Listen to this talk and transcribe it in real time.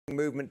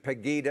Movement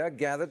Pegida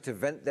gathered to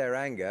vent their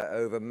anger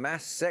over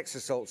mass sex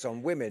assaults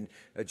on women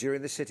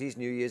during the city's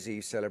New Year's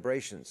Eve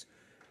celebrations.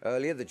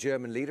 Earlier, the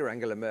German leader,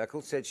 Angela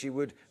Merkel, said she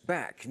would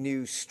back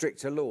new,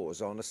 stricter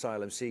laws on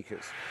asylum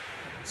seekers.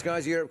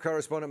 Sky's Europe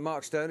correspondent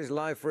Mark Stone is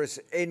live for us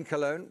in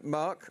Cologne.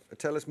 Mark,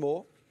 tell us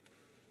more.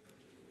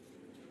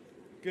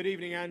 Good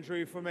evening,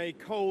 Andrew, from a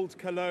cold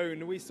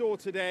Cologne. We saw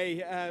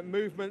today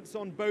movements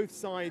on both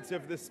sides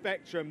of the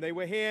spectrum. They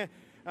were here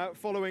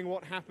following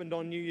what happened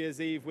on New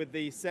Year's Eve with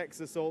the sex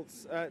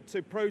assaults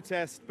to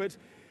protest, but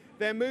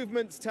their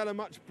movements tell a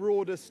much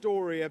broader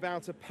story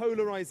about a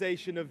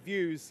polarization of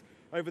views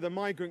over the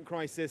migrant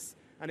crisis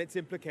and its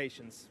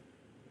implications.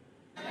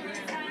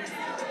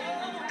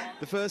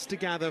 The first to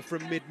gather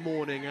from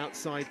mid-morning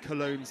outside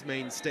Cologne's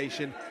main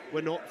station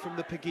were not from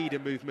the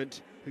Pegida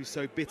movement, who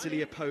so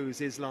bitterly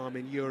oppose Islam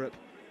in Europe,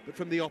 but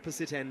from the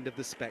opposite end of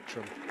the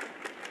spectrum.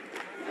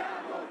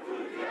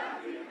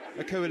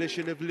 A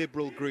coalition of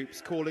liberal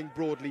groups calling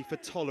broadly for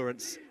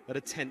tolerance at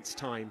a tense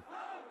time.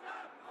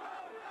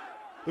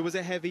 There was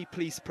a heavy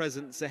police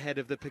presence ahead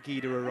of the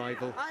Pegida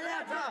arrival,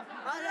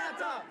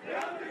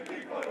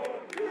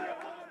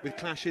 with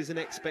clashes and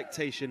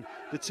expectation.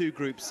 The two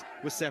groups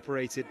were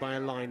separated by a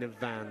line of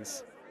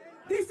vans.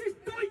 This is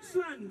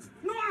Deutschland,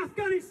 not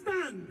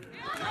Afghanistan!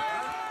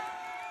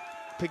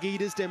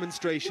 Pegida's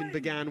demonstration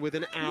began with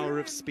an hour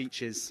of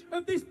speeches,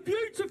 of this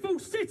beautiful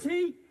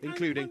city,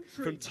 including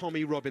from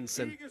Tommy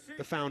Robinson,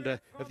 the founder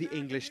of the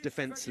English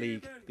Defence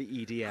League, the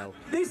EDL.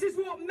 This is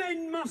what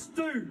men must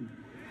do.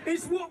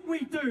 It's what we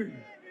do.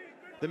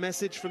 The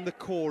message from the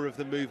core of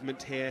the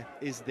movement here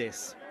is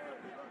this.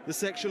 The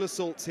sexual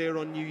assaults here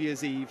on New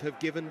Year's Eve have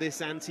given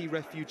this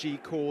anti-refugee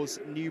cause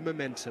new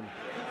momentum.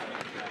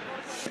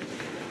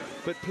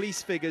 But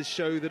police figures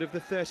show that of the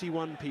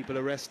 31 people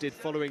arrested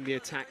following the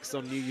attacks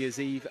on New Year's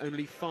Eve,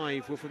 only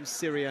 5 were from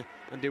Syria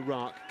and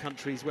Iraq,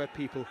 countries where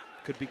people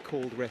could be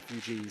called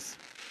refugees.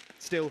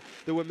 Still,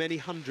 there were many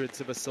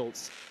hundreds of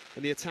assaults,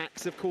 and the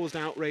attacks have caused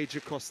outrage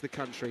across the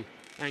country.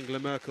 Angela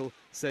Merkel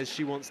says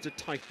she wants to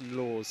tighten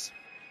laws.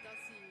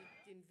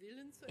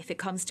 If it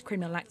comes to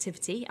criminal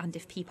activity and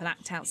if people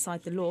act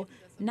outside the law,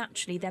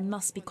 naturally there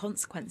must be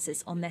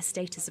consequences on their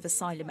status of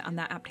asylum and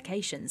their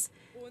applications.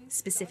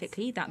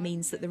 Specifically, that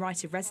means that the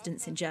right of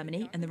residence in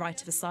Germany and the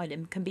right of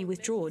asylum can be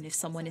withdrawn if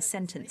someone is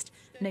sentenced,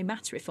 no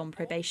matter if on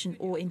probation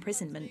or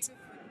imprisonment.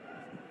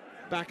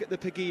 Back at the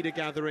Pegida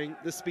gathering,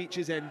 the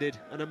speeches ended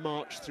and a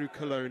march through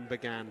Cologne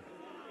began.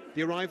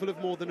 The arrival of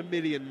more than 1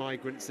 million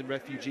migrants and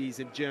refugees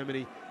in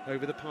Germany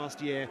over the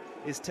past year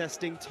is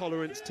testing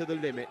tolerance to the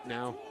limit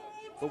now.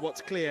 But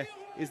what's clear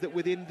is that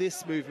within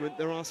this movement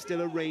there are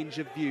still a range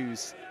of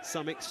views,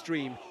 some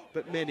extreme,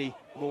 but many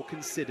more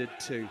considered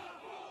too.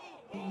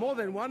 More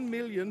than 1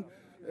 million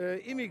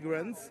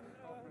immigrants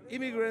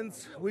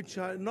which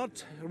are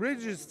not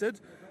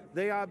registered,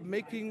 they are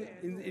making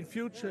in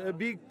future a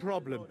big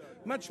problem.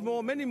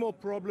 Many more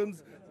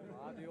problems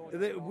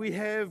that we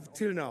have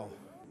till now.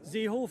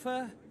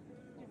 Seehofer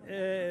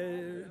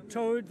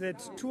told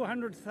that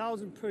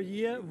 200,000 per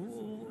year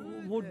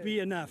would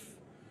be enough.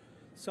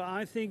 So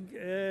I think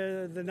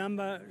the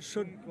number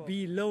should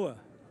be lower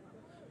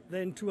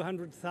than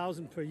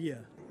 200,000 per year.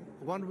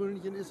 1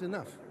 million is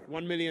enough.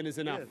 1 million is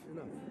enough? Yes,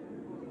 enough.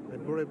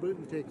 And Great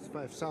Britain takes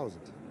 5,000.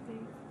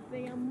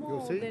 They are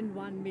more than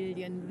 1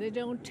 million. They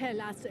don't tell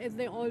us, as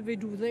they always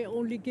do. They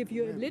only give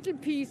you a little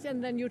piece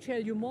and then you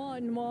tell you more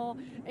and more.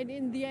 And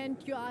in the end,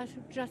 you are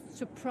just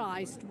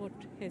surprised what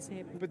has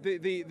happened. But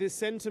the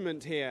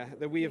sentiment here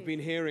that we have been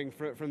hearing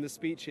from the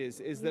speeches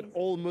is that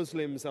all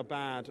Muslims are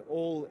bad,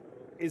 all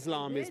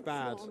Islam is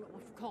bad.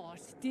 Of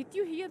course. Did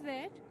you hear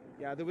that?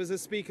 Yeah, there was a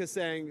speaker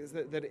saying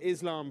that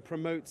Islam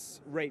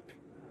promotes rape.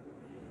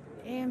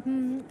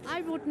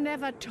 I would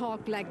never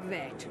talk like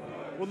that.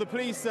 Well, the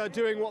police are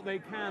doing what they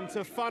can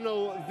to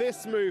funnel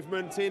this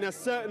movement in a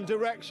certain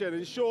direction,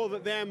 ensure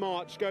that their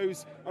march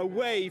goes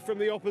away from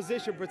the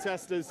opposition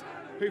protesters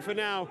who for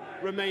now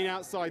remain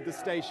outside the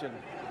station.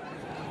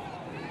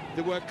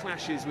 There were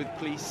clashes with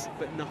police,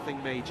 but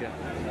nothing major.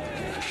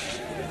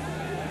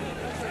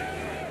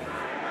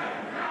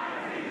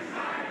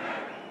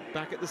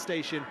 Back at the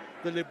station,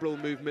 the Liberal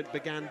movement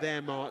began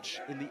their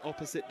march in the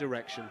opposite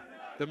direction.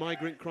 The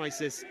migrant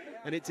crisis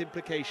and its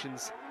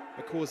implications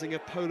are causing a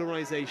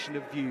polarization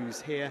of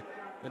views here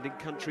and in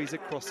countries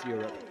across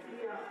Europe.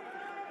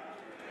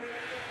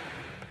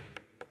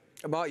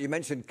 Mark, you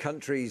mentioned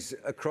countries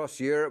across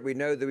Europe. We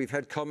know that we've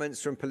had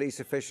comments from police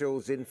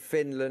officials in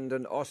Finland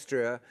and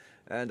Austria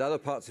and other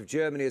parts of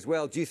Germany as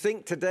well. Do you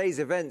think today's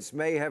events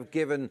may have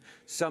given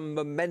some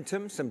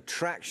momentum, some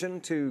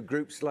traction to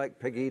groups like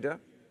Pegida?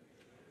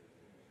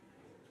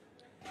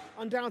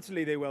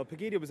 Undoubtedly they will.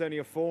 Pegida was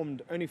only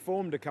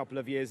formed a couple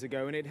of years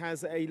ago, and it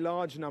has a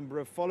large number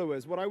of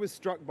followers. What I was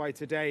struck by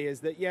today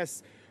is that,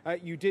 yes,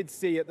 you did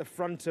see at the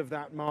front of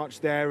that march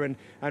there and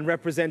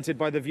represented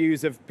by the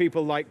views of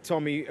people like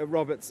Tommy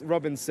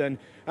Robinson,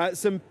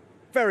 some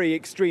very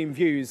extreme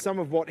views. Some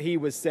of what he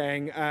was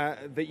saying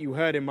that you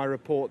heard in my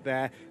report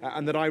there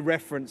and that I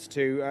referenced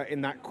to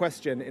in that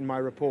question in my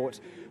report,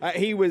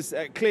 he was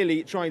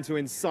clearly trying to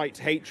incite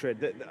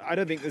hatred. I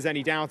don't think there's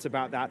any doubt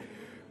about that.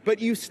 But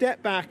you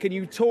step back and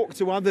you talk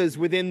to others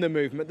within the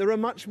movement. There are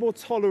much more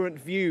tolerant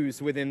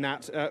views within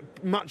that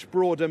much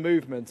broader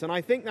movement. And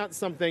I think that's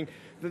something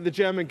that the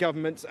German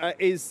government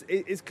is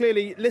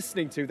clearly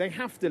listening to. They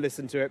have to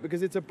listen to it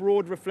because it's a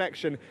broad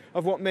reflection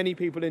of what many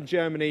people in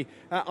Germany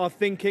are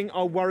thinking,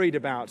 are worried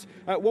about.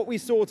 What we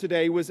saw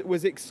today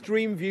was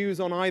extreme views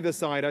on either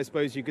side, I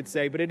suppose you could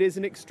say, but it is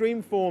an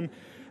extreme form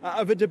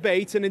of a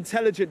debate, an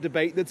intelligent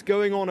debate that's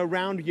going on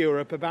around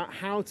Europe about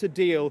how to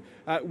deal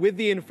with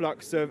the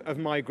influx of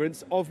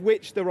migrants, of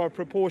which there are a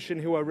proportion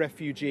who are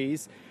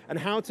refugees, and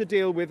how to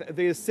deal with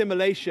the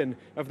assimilation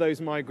of those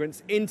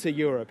migrants into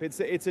Europe. It's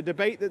a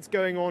debate that's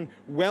going on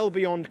well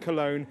beyond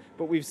Cologne,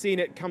 but we've seen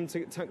it come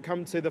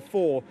to the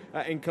fore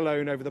in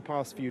Cologne over the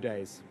past few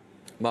days.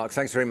 Mark,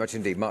 thanks very much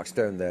indeed. Mark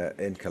Stone there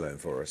in Cologne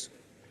for us.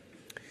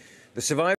 The survivors